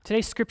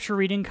Today's scripture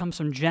reading comes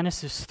from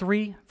Genesis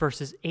 3,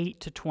 verses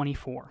 8 to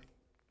 24.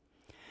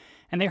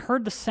 And they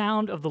heard the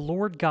sound of the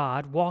Lord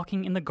God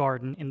walking in the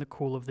garden in the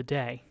cool of the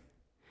day.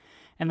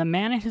 And the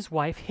man and his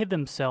wife hid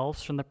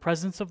themselves from the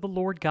presence of the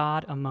Lord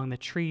God among the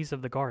trees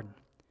of the garden.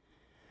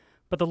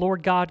 But the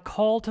Lord God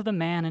called to the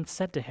man and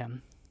said to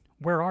him,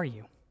 "Where are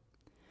you?"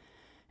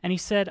 And he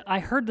said, "I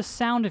heard the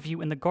sound of you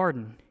in the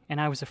garden,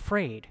 and I was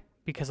afraid,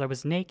 because I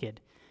was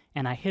naked,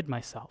 and I hid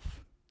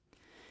myself."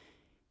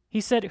 He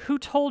said, "Who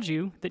told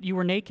you that you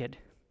were naked?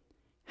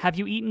 Have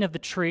you eaten of the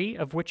tree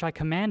of which I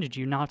commanded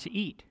you not to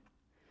eat?"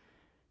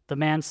 The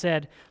man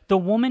said, "The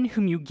woman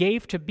whom you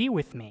gave to be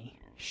with me,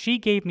 she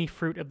gave me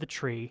fruit of the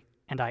tree,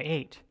 and I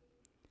ate."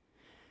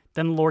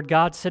 Then the Lord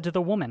God said to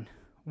the woman,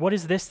 "What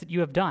is this that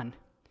you have done?"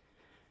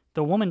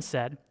 The woman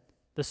said,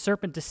 "The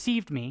serpent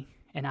deceived me,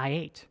 and I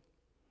ate."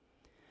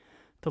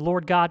 The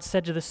Lord God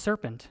said to the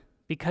serpent,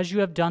 "Because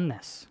you have done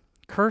this,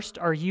 cursed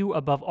are you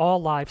above all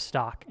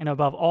livestock and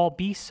above all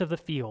beasts of the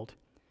field.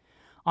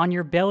 On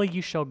your belly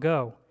you shall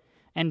go,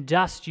 and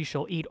dust you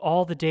shall eat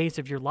all the days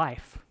of your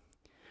life.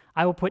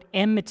 I will put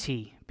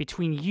enmity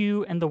between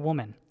you and the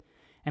woman,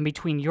 and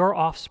between your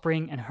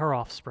offspring and her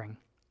offspring.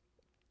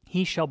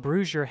 He shall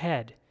bruise your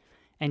head,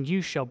 and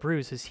you shall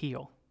bruise his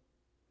heel."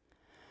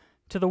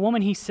 To the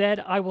woman he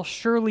said, "I will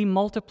surely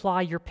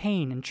multiply your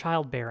pain in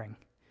childbearing.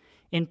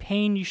 In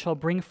pain you shall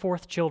bring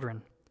forth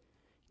children.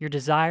 Your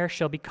desire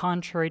shall be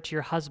contrary to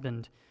your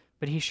husband,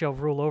 but he shall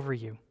rule over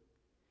you."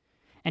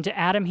 And to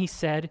Adam he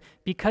said,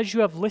 "Because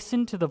you have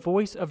listened to the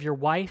voice of your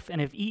wife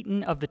and have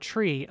eaten of the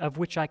tree of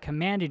which I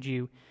commanded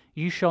you,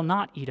 you shall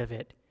not eat of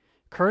it.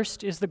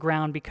 Cursed is the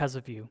ground because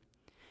of you.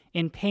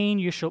 In pain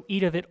you shall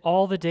eat of it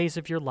all the days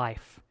of your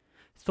life.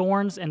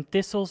 Thorns and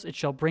thistles it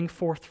shall bring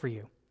forth for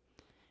you.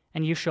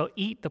 And you shall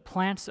eat the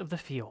plants of the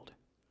field.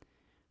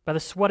 By the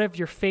sweat of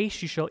your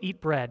face you shall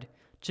eat bread,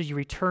 till you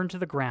return to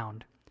the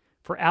ground.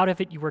 For out of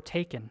it you were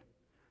taken.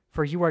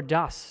 For you are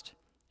dust,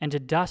 and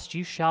to dust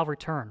you shall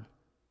return."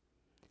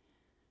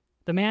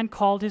 The man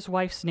called his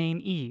wife's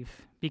name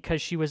Eve, because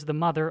she was the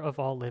mother of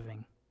all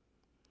living.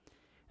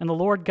 And the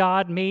Lord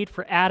God made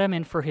for Adam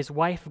and for his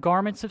wife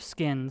garments of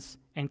skins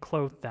and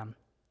clothed them.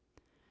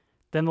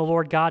 Then the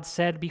Lord God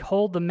said,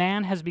 "Behold, the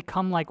man has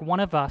become like one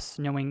of us,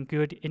 knowing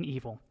good and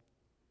evil.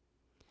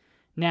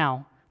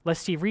 Now,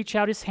 lest he reach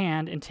out his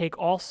hand and take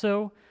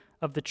also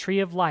of the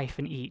tree of life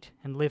and eat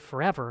and live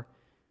forever.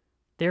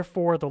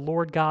 Therefore the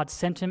Lord God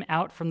sent him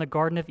out from the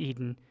Garden of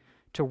Eden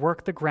to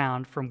work the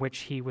ground from which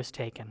he was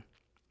taken.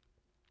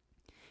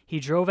 He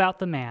drove out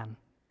the man,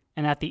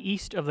 and at the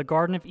east of the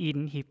Garden of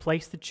Eden he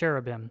placed the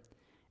cherubim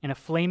and a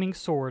flaming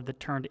sword that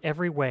turned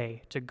every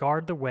way to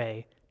guard the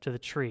way to the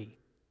tree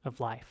of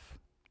life."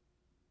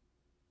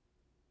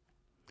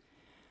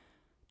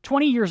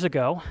 20 years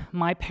ago,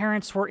 my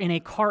parents were in a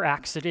car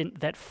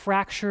accident that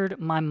fractured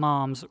my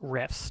mom's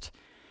wrist.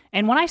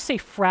 And when I say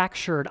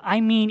fractured,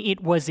 I mean it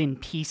was in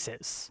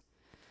pieces.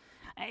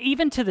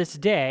 Even to this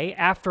day,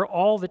 after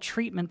all the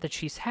treatment that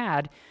she's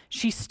had,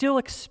 she still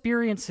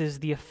experiences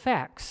the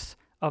effects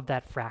of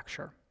that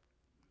fracture.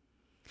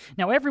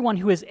 Now, everyone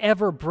who has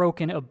ever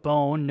broken a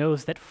bone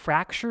knows that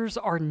fractures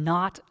are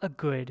not a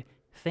good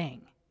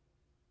thing.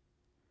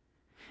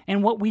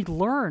 And what we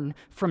learn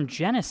from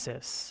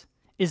Genesis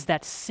is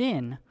that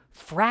sin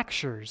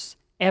fractures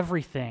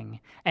everything,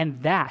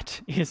 and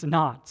that is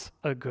not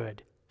a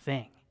good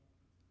thing.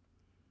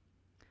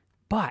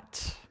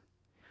 But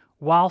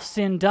while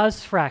sin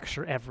does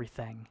fracture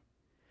everything,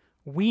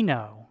 we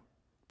know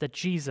that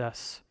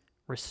Jesus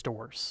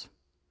restores.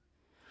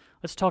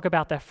 Let's talk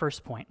about that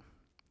first point.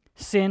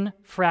 Sin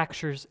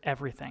fractures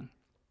everything.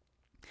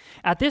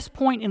 At this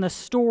point in the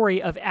story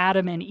of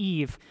Adam and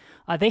Eve,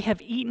 they have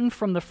eaten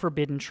from the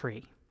forbidden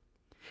tree.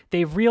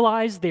 They've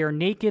realized they are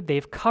naked,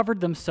 they've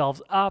covered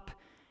themselves up,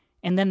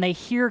 and then they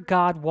hear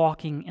God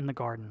walking in the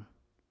garden.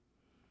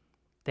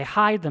 They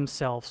hide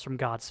themselves from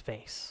God's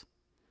face.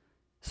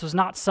 This was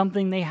not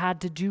something they had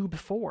to do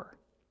before.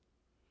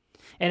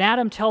 And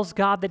Adam tells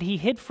God that he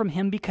hid from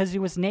him because he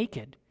was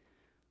naked.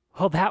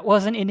 Well, that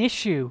wasn't an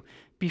issue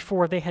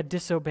before they had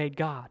disobeyed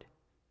God.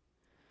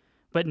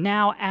 But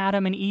now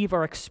Adam and Eve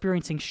are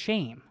experiencing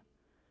shame.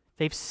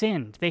 They've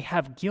sinned. They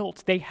have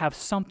guilt. They have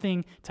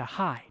something to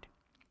hide.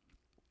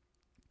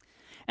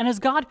 And as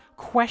God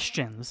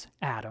questions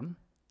Adam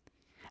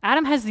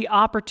has the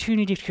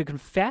opportunity to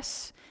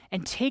confess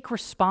and take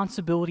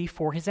responsibility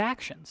for his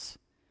actions.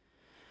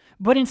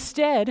 But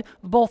instead,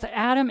 both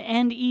Adam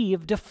and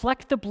Eve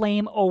deflect the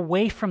blame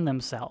away from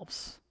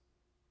themselves.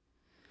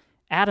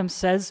 Adam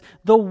says,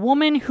 "The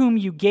woman whom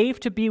you gave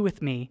to be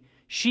with me,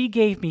 she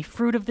gave me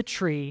fruit of the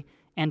tree,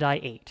 and I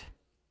ate."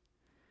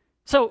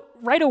 So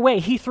right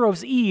away, he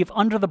throws Eve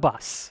under the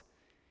bus,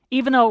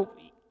 even though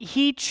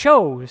he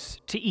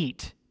chose to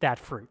eat that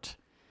fruit.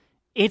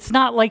 It's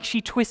not like she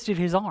twisted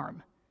his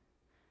arm.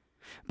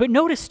 But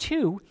notice,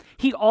 too,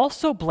 he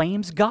also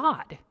blames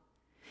God,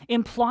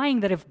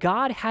 implying that if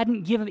God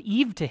hadn't given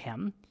Eve to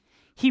him,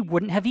 he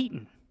wouldn't have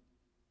eaten.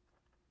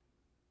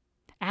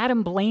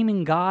 Adam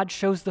blaming God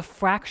shows the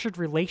fractured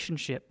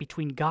relationship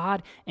between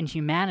God and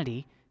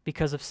humanity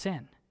because of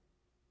sin.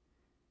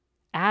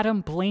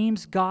 Adam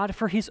blames God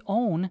for his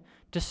own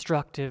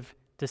destructive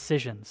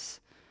decisions.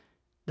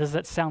 Does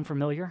that sound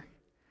familiar?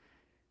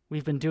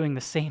 We've been doing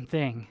the same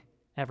thing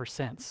ever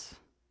since.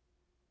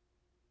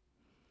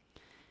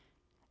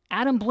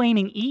 Adam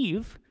blaming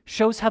Eve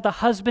shows how the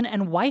husband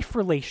and wife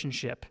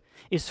relationship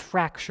is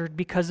fractured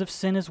because of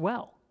sin as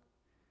well.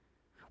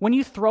 When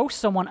you throw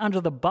someone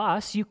under the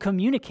bus, you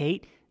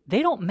communicate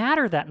they don't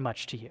matter that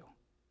much to you.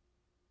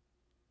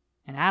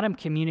 And Adam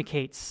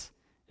communicates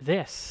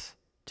this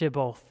to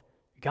both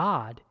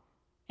God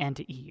and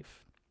to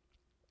Eve.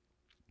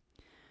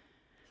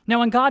 Now,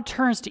 when God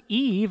turns to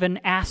Eve and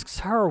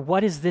asks her,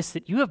 "What is this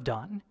that you have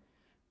done?"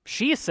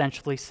 she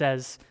essentially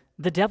says,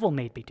 "The devil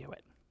made me do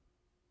it."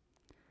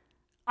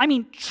 I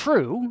mean,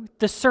 true,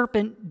 the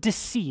serpent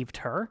deceived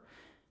her,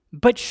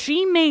 but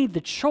she made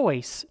the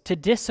choice to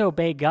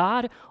disobey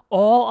God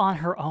all on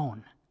her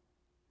own.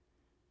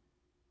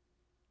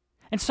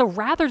 And so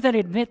rather than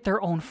admit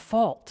their own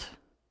fault,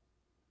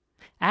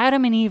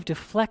 Adam and Eve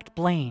deflect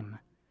blame,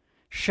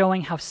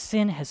 showing how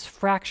sin has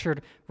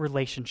fractured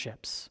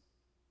relationships.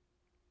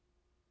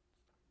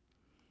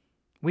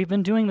 We've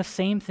been doing the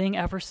same thing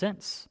ever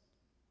since.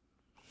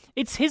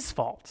 It's his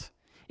fault.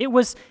 It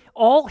was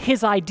all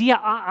his idea.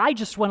 I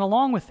just went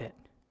along with it.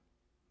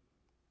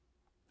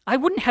 I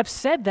wouldn't have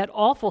said that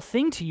awful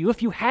thing to you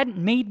if you hadn't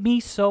made me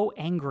so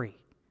angry.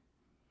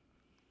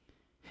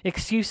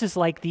 Excuses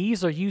like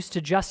these are used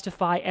to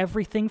justify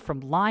everything from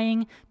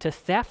lying to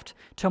theft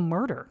to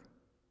murder.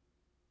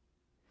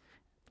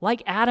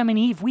 Like Adam and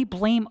Eve, we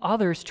blame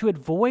others to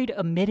avoid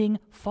admitting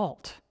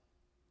fault,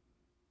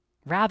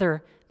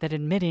 rather than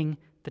admitting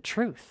the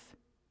truth.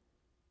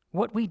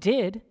 What we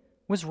did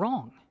was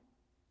wrong,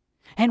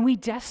 and we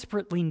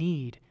desperately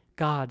need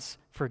God's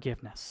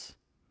forgiveness.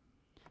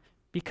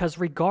 Because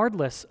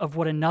regardless of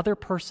what another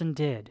person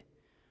did,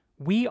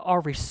 we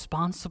are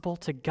responsible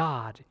to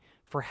God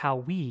for how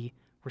we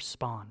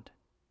respond.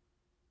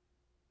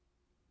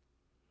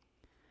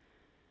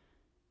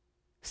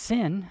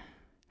 Sin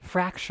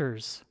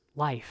fractures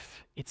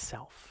life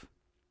itself.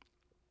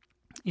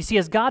 You see,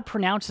 as God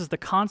pronounces the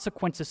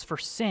consequences for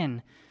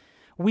sin,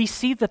 we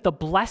see that the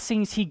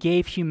blessings he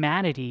gave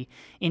humanity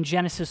in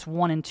Genesis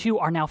 1 and 2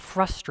 are now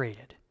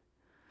frustrated.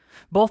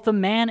 Both the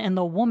man and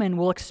the woman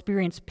will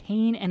experience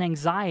pain and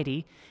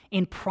anxiety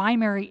in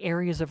primary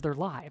areas of their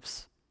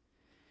lives.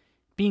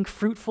 Being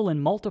fruitful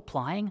and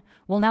multiplying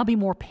will now be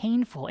more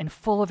painful and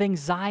full of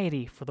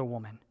anxiety for the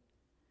woman.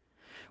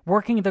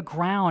 Working the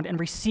ground and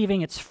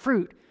receiving its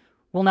fruit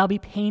will now be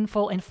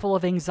painful and full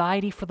of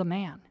anxiety for the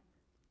man.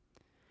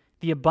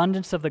 The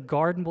abundance of the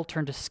garden will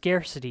turn to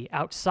scarcity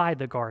outside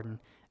the garden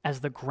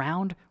as the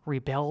ground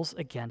rebels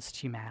against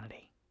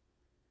humanity.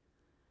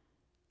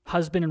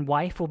 Husband and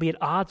wife will be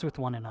at odds with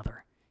one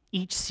another,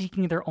 each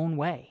seeking their own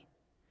way.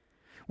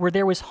 Where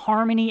there was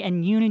harmony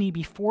and unity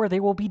before,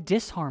 there will be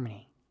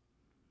disharmony.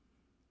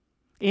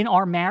 In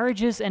our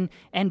marriages and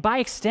by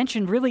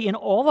extension, really in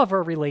all of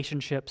our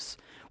relationships,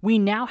 we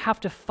now have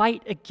to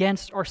fight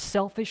against our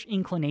selfish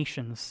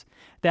inclinations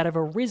that have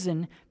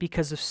arisen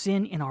because of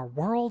sin in our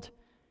world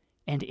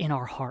and in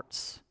our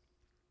hearts.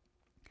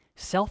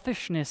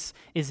 Selfishness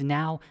is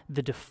now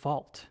the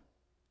default.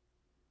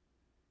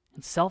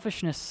 And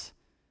selfishness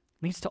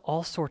leads to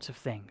all sorts of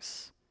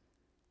things,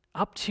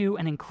 up to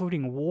and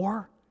including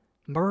war,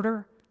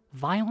 murder,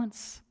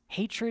 violence,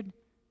 hatred,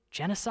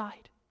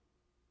 genocide.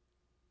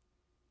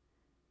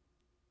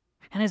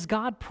 And as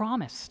God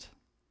promised,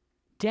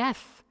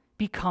 death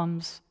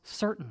becomes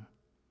certain.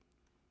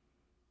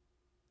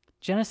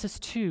 Genesis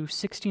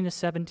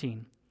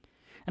 2:16-17.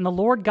 And the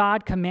Lord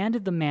God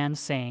commanded the man,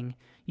 saying,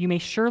 "You may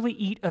surely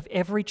eat of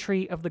every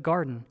tree of the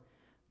garden,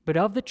 but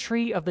of the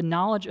tree of the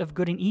knowledge of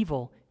good and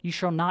evil you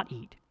shall not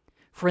eat.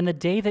 For in the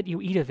day that you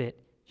eat of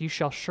it, you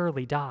shall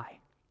surely die."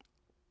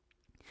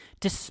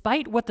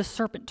 Despite what the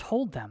serpent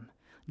told them,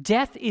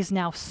 death is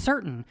now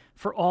certain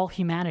for all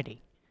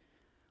humanity.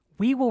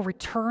 We will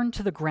return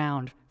to the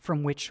ground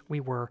from which we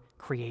were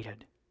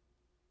created.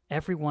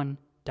 Everyone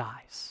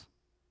dies.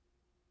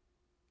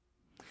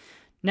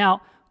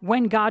 Now,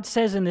 when God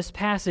says in this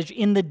passage,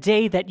 "In the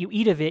day that you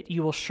eat of it,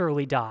 you will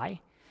surely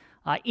die,"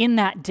 in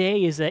that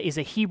day is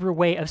a Hebrew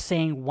way of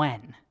saying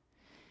when.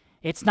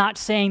 It's not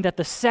saying that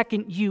the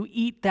second you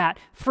eat that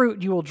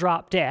fruit, you will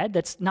drop dead.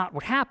 That's not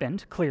what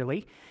happened,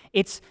 clearly.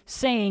 It's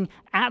saying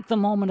at the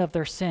moment of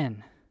their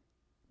sin,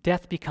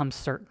 death becomes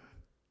certain,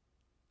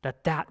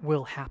 that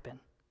will happen.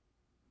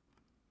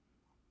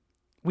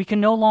 We can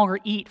no longer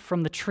eat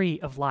from the tree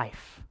of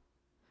life,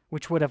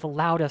 which would have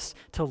allowed us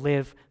to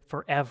live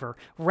forever.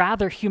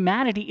 Rather,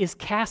 humanity is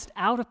cast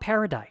out of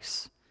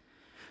paradise.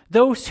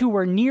 Those who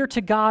were near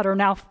to God are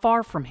now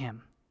far from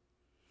him.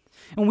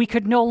 And we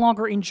could no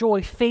longer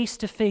enjoy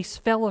face-to-face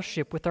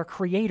fellowship with our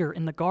Creator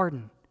in the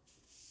garden.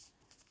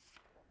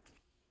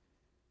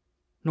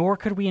 Nor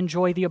could we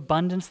enjoy the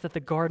abundance that the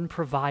garden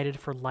provided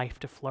for life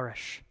to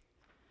flourish.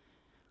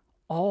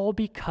 All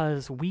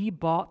because we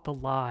bought the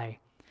lie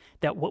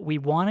that what we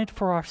wanted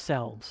for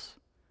ourselves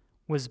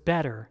was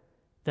better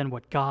than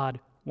what God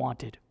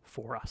wanted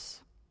for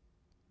us.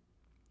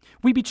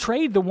 We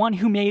betrayed the one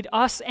who made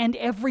us and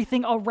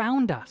everything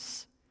around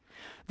us,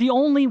 the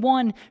only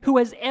one who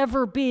has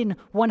ever been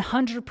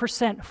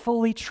 100%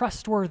 fully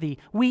trustworthy.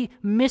 We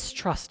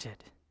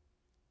mistrusted.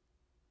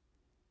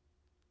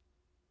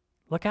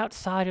 Look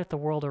outside at the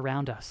world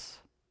around us.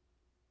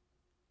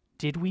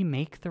 Did we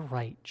make the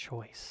right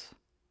choice?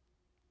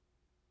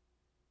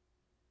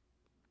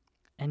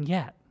 And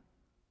yet,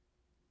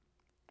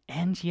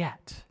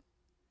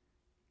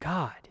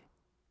 God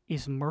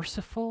is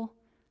merciful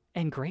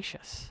and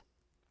gracious.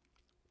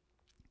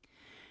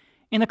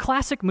 In the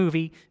classic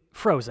movie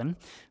Frozen,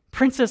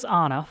 Princess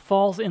Anna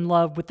falls in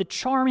love with the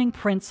charming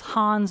Prince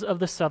Hans of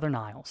the Southern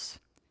Isles.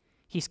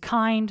 He's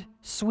kind,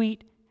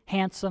 sweet,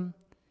 handsome,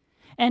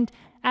 and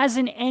as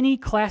in any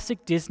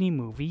classic Disney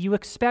movie, you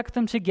expect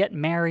them to get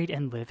married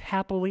and live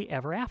happily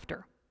ever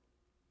after.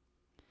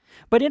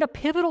 But in a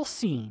pivotal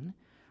scene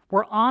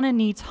where Anna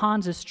needs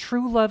Hans's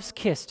true love's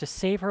kiss to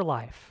save her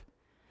life,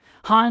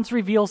 Hans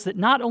reveals that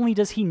not only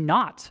does he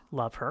not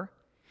love her,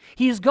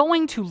 he is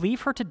going to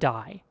leave her to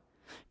die,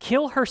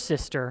 kill her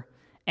sister,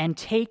 and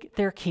take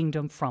their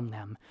kingdom from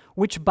them,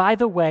 which, by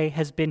the way,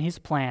 has been his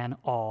plan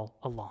all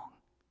along.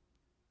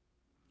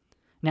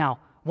 Now,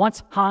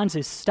 once Hans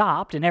is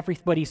stopped and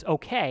everybody's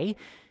okay,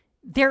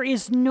 there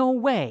is no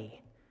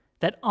way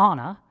that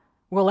Anna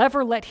will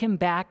ever let him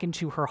back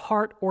into her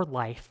heart or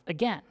life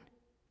again.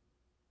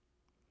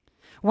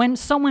 When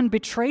someone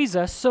betrays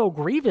us so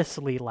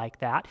grievously like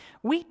that,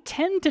 we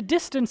tend to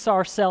distance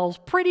ourselves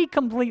pretty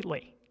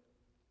completely.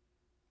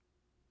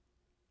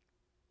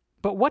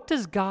 But what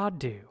does God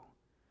do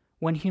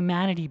when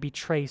humanity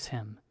betrays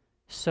him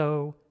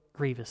so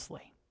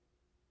grievously?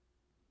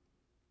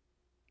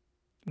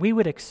 We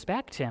would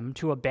expect him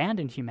to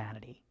abandon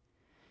humanity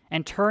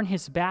and turn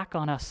his back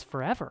on us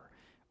forever,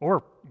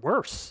 or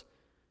worse.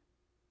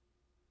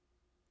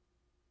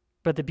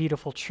 But the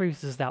beautiful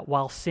truth is that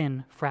while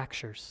sin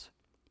fractures,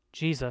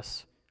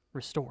 Jesus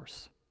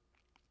restores.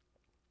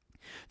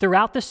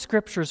 Throughout the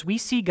scriptures, we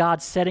see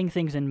God setting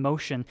things in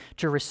motion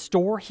to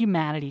restore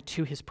humanity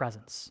to his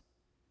presence.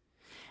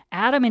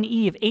 Adam and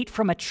Eve ate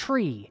from a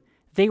tree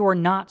they were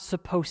not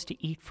supposed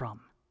to eat from.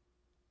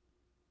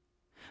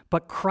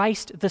 But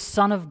Christ, the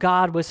Son of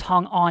God, was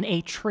hung on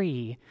a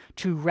tree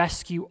to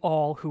rescue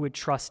all who would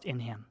trust in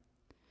him.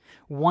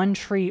 One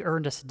tree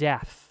earned us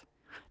death,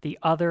 the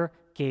other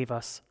gave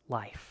us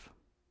life.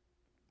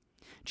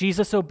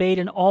 Jesus obeyed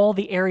in all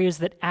the areas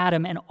that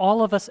Adam and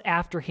all of us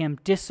after him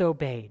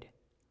disobeyed.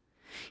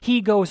 He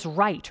goes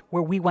right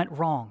where we went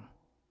wrong.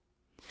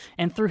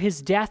 And through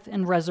his death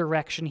and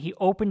resurrection, he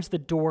opens the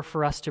door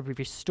for us to be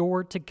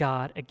restored to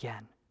God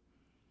again.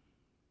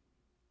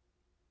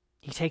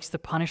 He takes the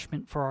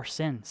punishment for our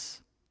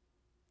sins,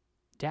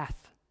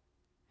 death.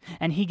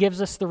 And he gives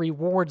us the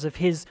rewards of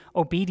his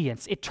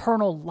obedience,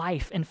 eternal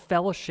life and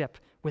fellowship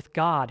with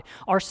God.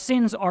 Our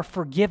sins are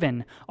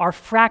forgiven. Our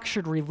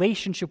fractured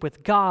relationship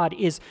with God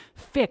is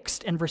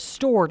fixed and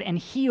restored and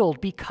healed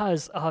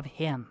because of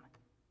him.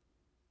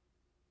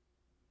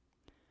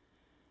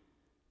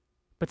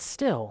 But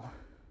still,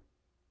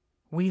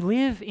 we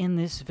live in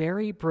this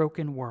very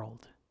broken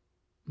world,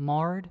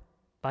 marred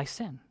by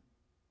sin.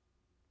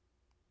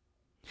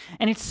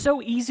 And it's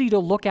so easy to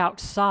look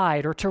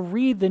outside or to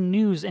read the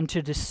news and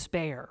to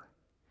despair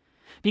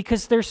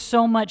because there's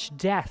so much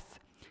death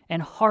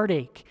and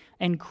heartache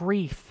and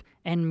grief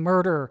and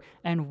murder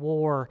and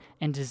war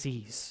and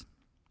disease.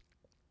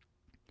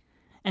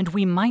 And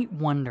we might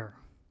wonder,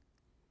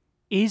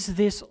 is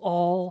this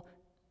all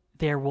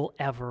there will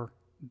ever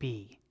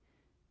be?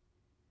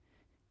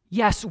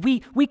 Yes,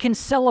 we can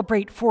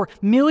celebrate for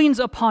millions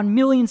upon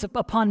millions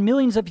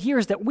of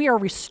years that we are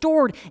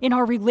restored in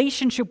our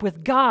relationship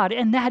with God,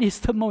 and that is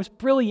the most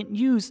brilliant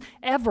news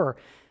ever.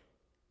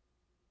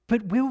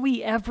 But will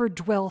we ever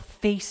dwell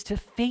face to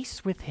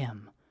face with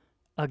him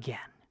again?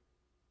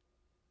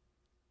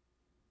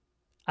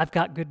 I've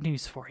got good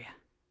news for you.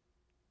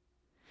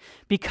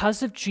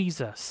 Because of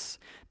Jesus,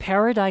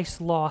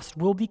 paradise lost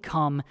will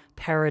become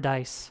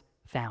paradise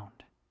found.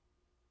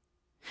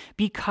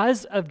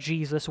 Because of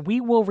Jesus, we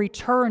will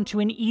return to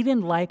an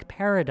Eden-like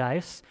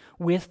paradise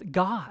with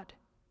God.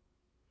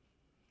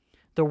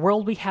 The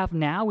world we have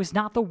now is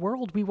not the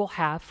world we will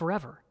have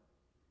forever.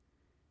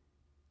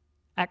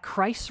 At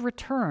Christ's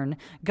return,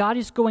 God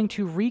is going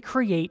to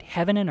recreate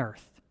heaven and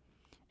earth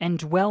and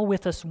dwell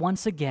with us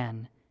once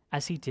again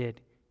as he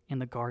did in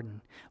the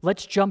garden.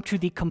 Let's jump to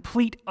the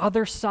complete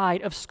other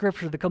side of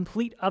Scripture, the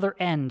complete other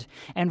end,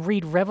 and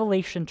read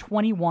Revelation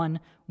 21,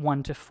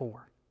 1-4.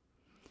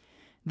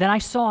 Then I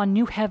saw a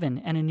new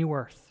heaven and a new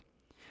earth,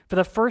 for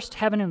the first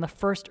heaven and the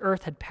first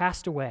earth had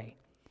passed away,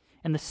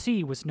 and the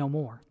sea was no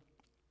more.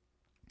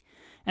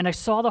 And I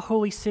saw the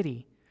holy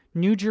city,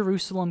 New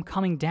Jerusalem,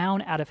 coming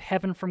down out of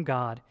heaven from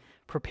God,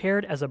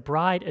 prepared as a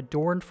bride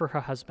adorned for her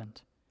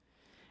husband.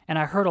 And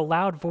I heard a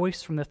loud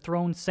voice from the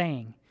throne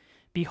saying,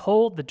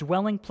 Behold, the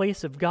dwelling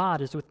place of God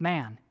is with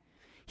man.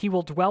 He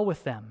will dwell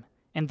with them,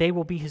 and they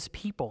will be his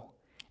people,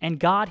 and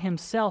God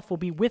himself will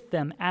be with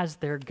them as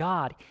their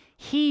God.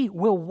 He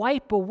will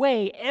wipe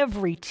away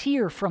every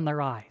tear from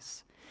their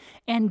eyes,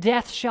 and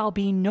death shall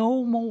be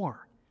no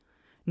more.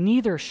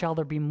 Neither shall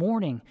there be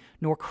mourning,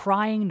 nor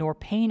crying, nor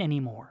pain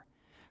anymore,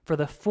 for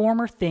the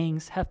former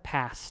things have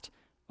passed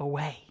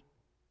away.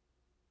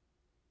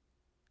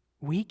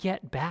 We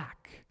get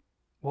back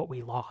what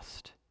we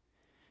lost.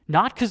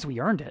 Not because we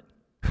earned it.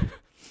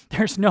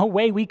 There's no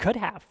way we could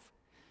have.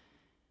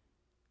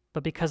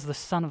 But because the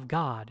Son of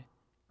God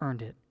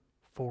earned it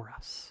for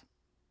us.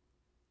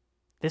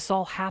 This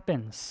all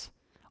happens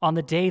on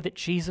the day that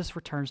Jesus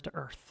returns to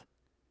earth.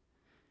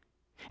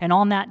 And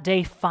on that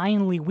day,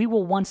 finally, we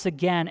will once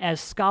again,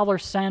 as scholar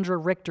Sandra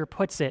Richter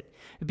puts it,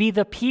 be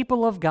the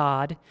people of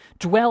God,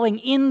 dwelling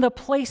in the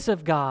place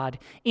of God,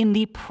 in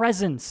the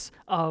presence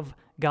of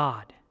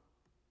God.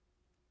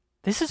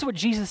 This is what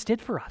Jesus did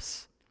for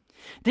us.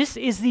 This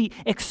is the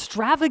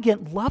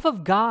extravagant love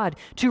of God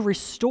to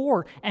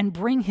restore and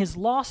bring his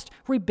lost,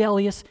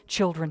 rebellious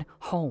children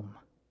home.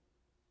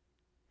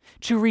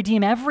 To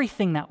redeem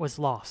everything that was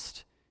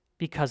lost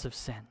because of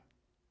sin.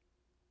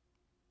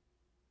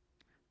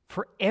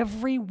 For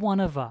every one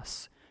of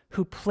us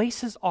who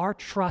places our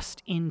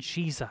trust in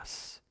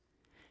Jesus,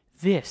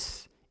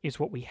 this is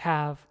what we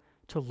have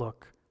to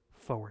look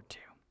forward to.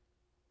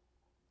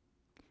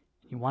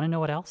 You want to know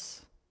what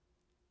else?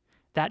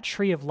 That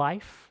tree of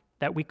life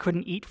that we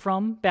couldn't eat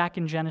from back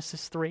in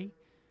Genesis 3,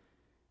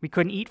 we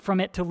couldn't eat from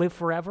it to live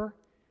forever.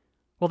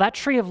 Well, that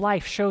tree of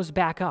life shows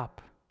back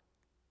up.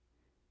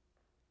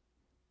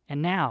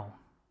 And now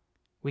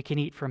we can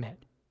eat from it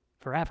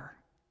forever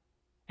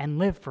and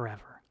live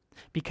forever.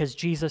 Because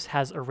Jesus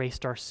has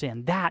erased our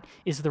sin. That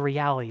is the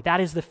reality.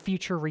 That is the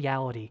future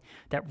reality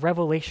that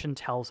Revelation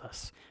tells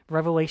us.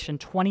 Revelation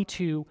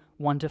 22,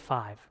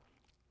 1-5.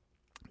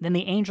 Then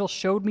the angel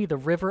showed me the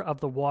river of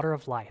the water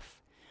of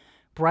life,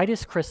 bright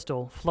as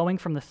crystal, flowing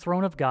from the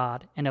throne of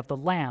God and of the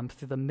Lamb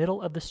through the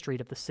middle of the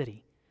street of the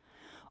city.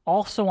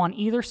 Also on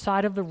either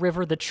side of the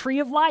river, the tree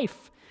of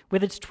life,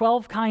 with its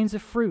 12 kinds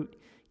of fruit,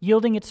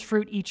 yielding its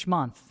fruit each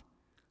month.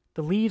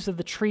 The leaves of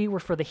the tree were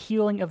for the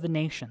healing of the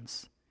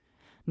nations.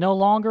 No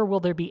longer will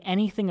there be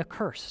anything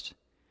accursed,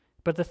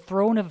 but the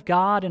throne of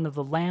God and of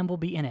the Lamb will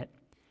be in it,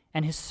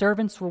 and his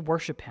servants will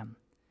worship him.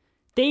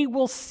 They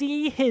will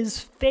see his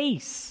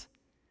face,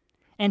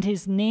 and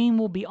his name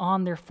will be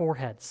on their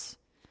foreheads.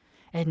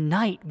 And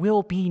night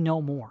will be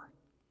no more.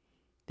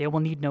 They will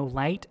need no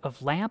light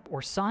of lamp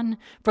or sun,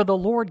 for the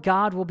Lord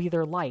God will be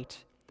their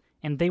light,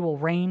 and they will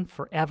reign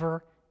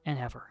forever and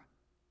ever.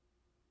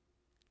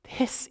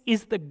 This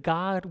is the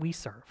God we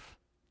serve,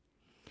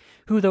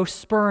 who, though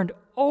spurned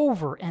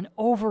over and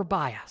over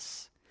by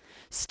us,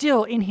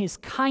 still in his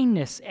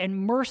kindness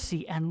and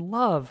mercy and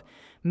love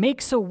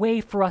makes a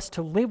way for us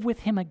to live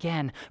with him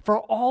again for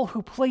all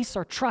who place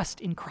our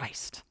trust in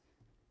Christ.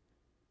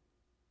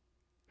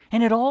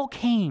 And it all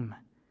came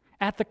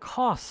at the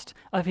cost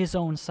of his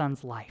own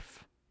Son's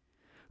life,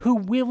 who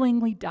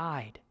willingly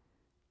died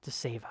to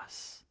save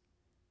us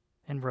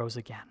and rose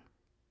again.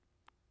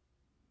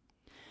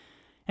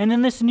 And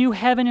in this new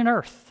heaven and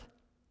earth,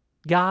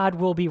 God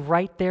will be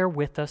right there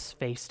with us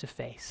face to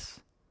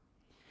face.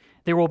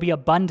 There will be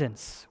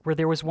abundance where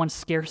there was once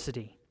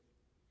scarcity,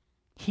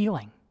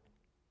 healing.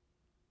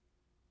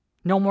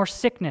 No more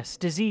sickness,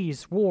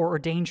 disease, war, or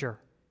danger.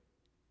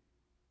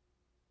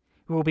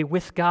 We will be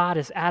with God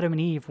as Adam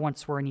and Eve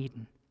once were in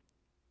Eden.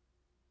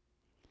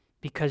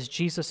 Because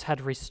Jesus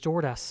had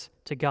restored us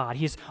to God.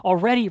 He's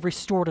already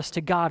restored us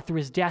to God through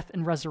his death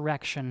and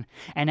resurrection,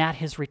 and at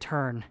his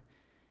return,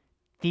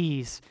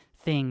 these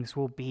things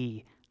will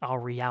be our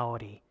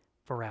reality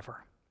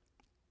forever.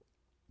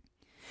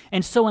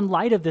 And so in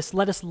light of this,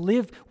 let us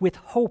live with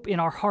hope in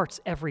our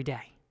hearts every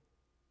day.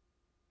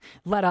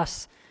 Let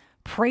us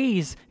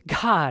praise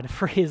God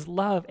for his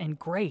love and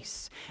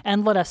grace,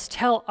 and let us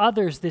tell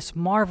others this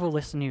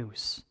marvelous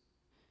news.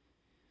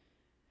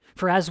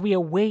 For as we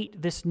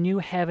await this new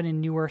heaven and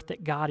new earth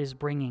that God is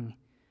bringing,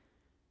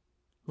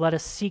 let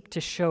us seek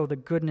to show the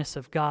goodness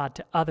of God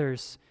to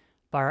others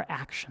by our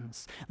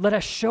actions. Let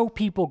us show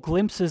people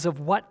glimpses of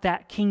what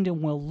that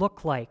kingdom will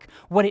look like,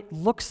 what it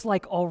looks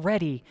like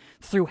already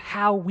through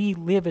how we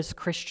live as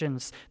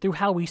Christians, through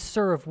how we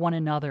serve one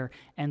another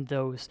and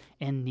those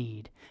in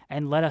need.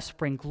 And let us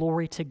bring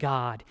glory to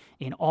God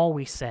in all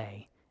we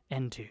say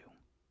and do.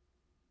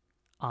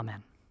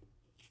 Amen.